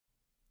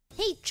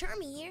Hey,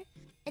 Charmy here,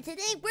 and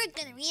today we're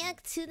gonna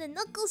react to the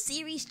Knuckles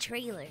series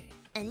trailer.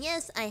 And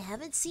yes, I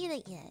haven't seen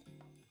it yet.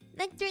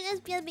 Vector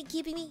and SB have been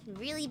keeping me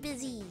really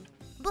busy.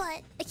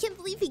 But I can't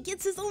believe he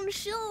gets his own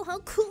show. How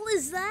cool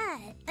is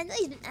that? I know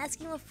he's been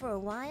asking for it for a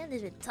while.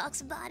 There's been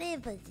talks about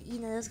it, but you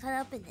know, it was kind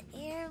of up in the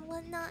air and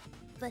whatnot.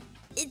 But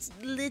it's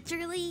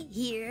literally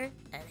here,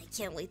 and I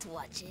can't wait to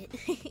watch it.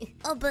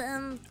 Oh, but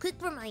quick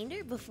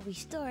reminder before we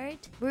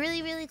start. We're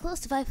really close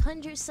to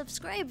 500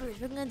 subscribers.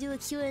 We're gonna do a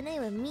Q&A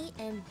with me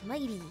and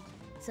Mighty.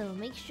 So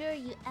make sure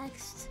you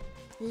ask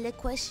the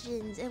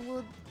questions, and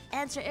we'll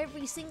answer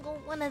every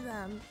single one of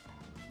them.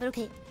 But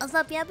okay, I'll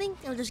stop yapping,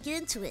 and we'll just get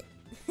into it.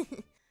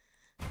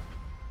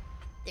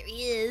 There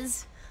he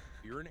is.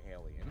 You're an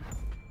alien.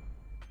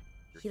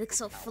 He looks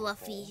so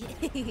fluffy.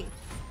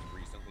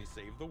 Recently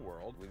saved the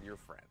world with your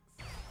friends.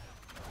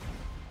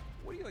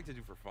 What do you like to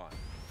do for fun?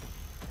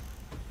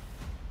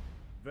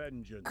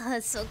 Vengeance. Oh,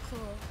 that's so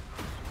cool.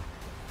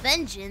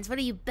 Vengeance? What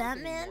are you,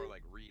 Batman? More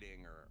like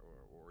reading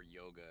or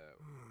yoga.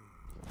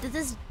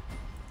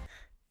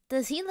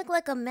 Does he look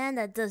like a man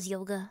that does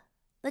yoga?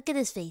 Look at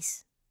his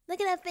face.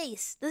 Look at that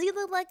face. Does he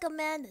look like a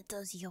man that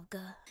does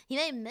yoga? He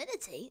may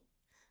meditate,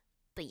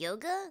 but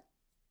yoga?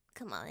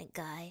 Come on,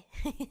 guy.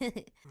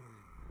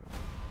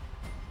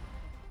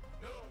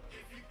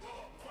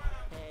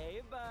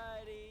 Hey,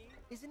 buddy.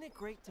 Isn't it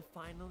great to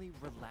finally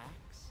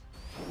relax?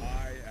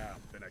 I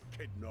am an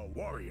echidna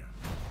warrior.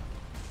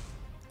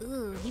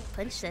 Ooh, he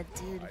punched that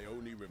dude. I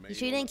only remain You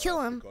sure you didn't kill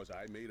him? because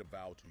I made a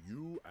vow to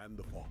you and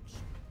the fox.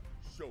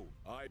 So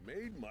I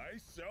made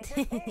myself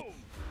at home.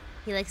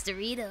 He likes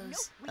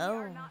Doritos. Nope, we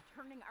are not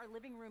turning our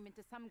living room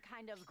into some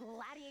kind of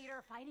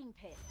gladiator fighting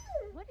pit.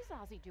 What is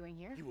Ozzy doing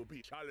here? He will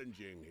be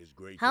challenging his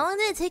great. How long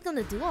did it take him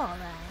to do all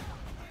that?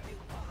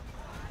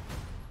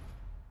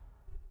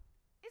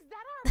 Is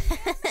that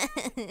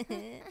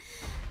our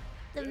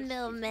The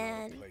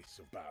middleman. Place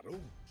of battle,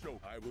 so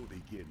I will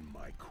begin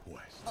my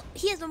quest. Oh,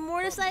 he has a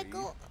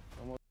motorcycle?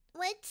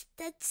 What?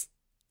 That's...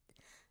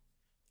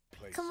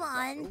 Place Come of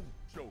on. battle,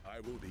 so I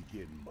will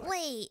begin my.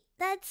 Wait,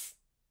 that's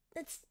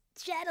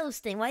Shadow's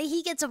thing. Why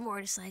he gets a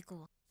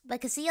motorcycle?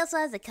 Because he also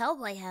has a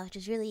cowboy hat, which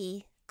is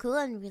really cool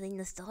and really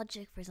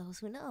nostalgic for those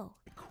who know.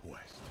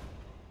 Quest.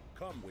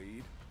 Come,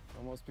 Weed.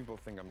 Well, most people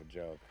think I'm a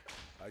joke.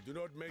 I do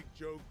not make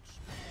jokes.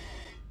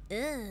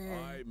 Ugh.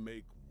 I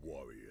make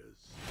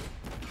warriors.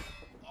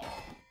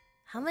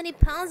 How many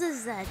pounds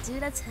is that,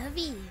 dude? That's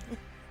heavy.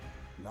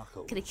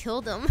 Knuckles. Could've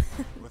killed him.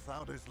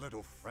 Without his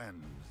little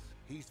friends,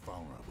 he's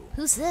vulnerable.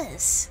 Who's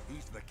this?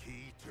 He's the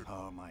key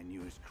to my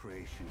newest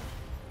creation.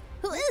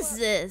 Who is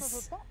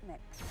this?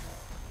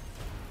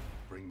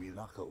 Bring me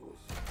Knuckles.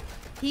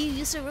 He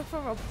used to work for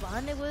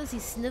Robotnik. What is he,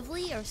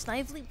 Snively or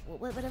Snively?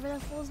 Whatever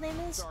that fool's name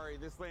is? Sorry,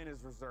 this lane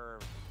is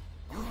reserved.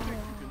 You think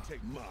you can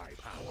take my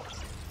power?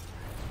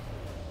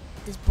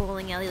 This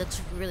bowling alley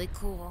looks really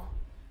cool.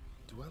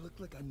 Do I look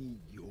like I need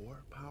your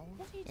power?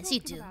 What are you Yes, you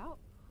talking do. about?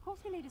 Of course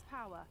we need his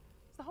power.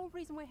 It's the whole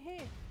reason we're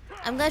here.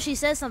 I'm glad she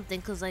said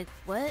something, cause like,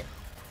 what?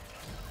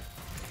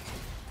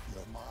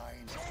 You're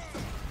mine.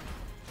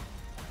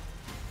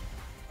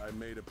 I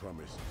made a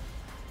promise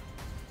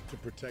to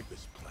protect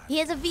this planet. He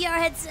has a VR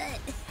headset.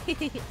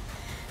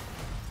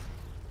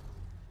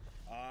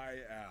 I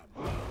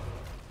am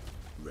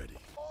ready.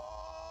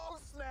 Oh,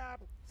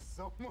 snap!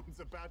 Someone's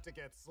about to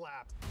get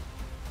slapped.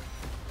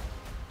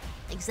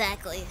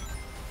 Exactly.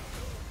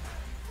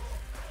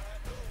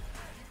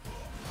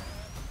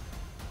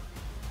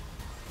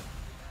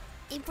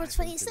 April I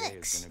think today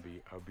 26. is gonna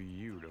be a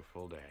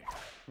beautiful day.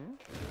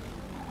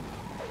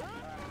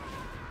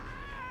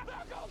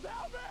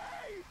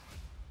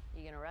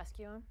 You gonna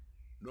rescue him?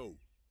 No,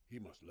 he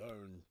must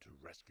learn to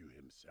rescue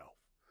himself.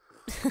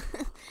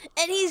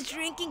 And he's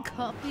drinking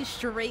coffee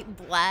straight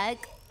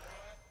black.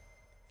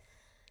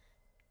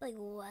 Like,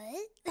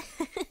 what?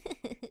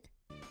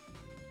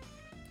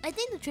 I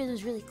think the trailer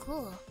was really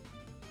cool.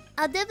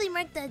 I'll definitely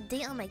mark that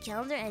date on my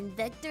calendar, and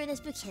Vector and this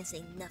book can't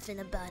say nothing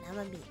about it. I'm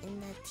gonna be in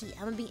that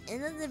I'm gonna be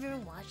in the living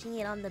room watching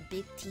it on the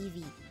big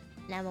TV.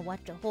 And I'm gonna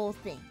watch the whole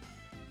thing.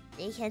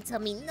 They can't tell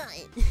me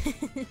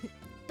nothing.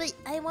 But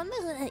I wonder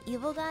who that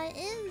evil guy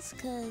is,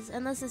 cause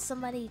unless it's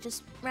somebody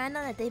just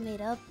random that they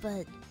made up,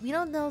 but we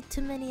don't know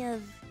too many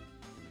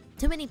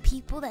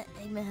people that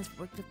Eggman has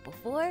worked with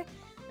before,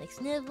 like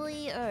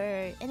Snively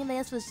or anybody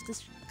else was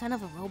just kind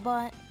of a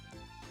robot.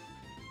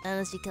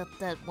 Unless you kept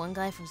that one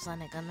guy from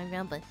Sonic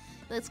Underground, but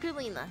it's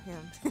clearly not him.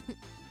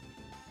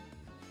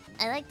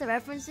 I like the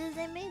references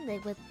they made,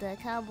 like with the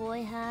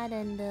cowboy hat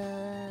and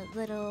the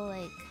little,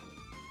 like,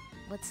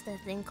 what's that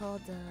thing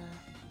called? The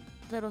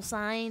little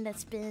sign that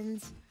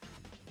spins.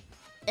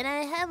 And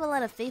I have a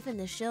lot of faith in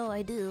the show,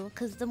 I do,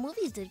 because the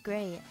movies did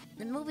great.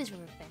 The movies were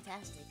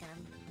fantastic, and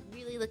I'm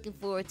really looking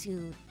forward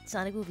to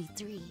Sonic Movie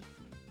 3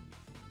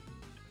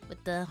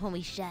 with the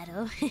homie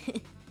Shadow.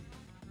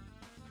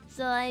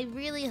 So I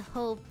really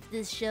hope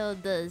this show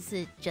does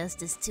it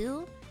justice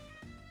too.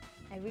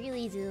 I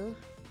really do.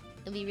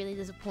 It'd be really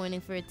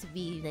disappointing for it to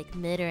be like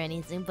mid or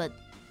anything, but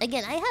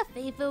again, I have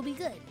faith it'll be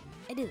good.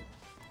 I do.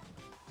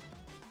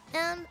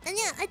 And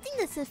yeah, I think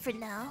that's it for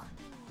now.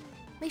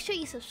 Make sure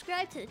you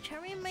subscribe to the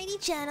Charmy&Mighty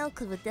channel,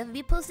 because we'll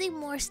definitely be posting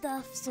more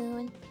stuff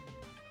soon.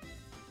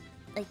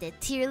 Like the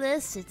tier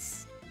list,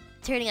 it's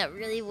turning out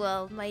really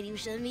well. Mighty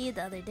showed me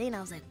the other day and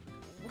I was like,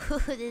 whoa,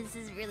 this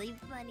is really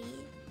funny.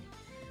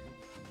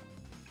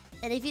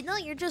 And if you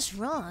don't, you're just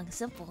wrong.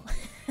 Simple.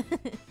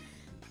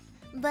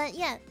 But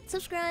yeah,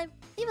 subscribe,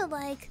 leave a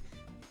like.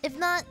 If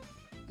not,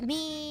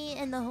 me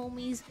and the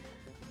homies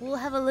will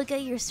have a look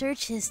at your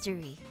search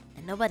history.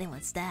 And nobody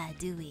wants that,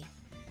 do we?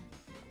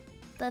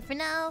 But for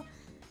now,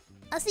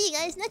 I'll see you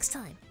guys next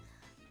time.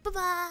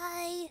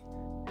 Bye-bye!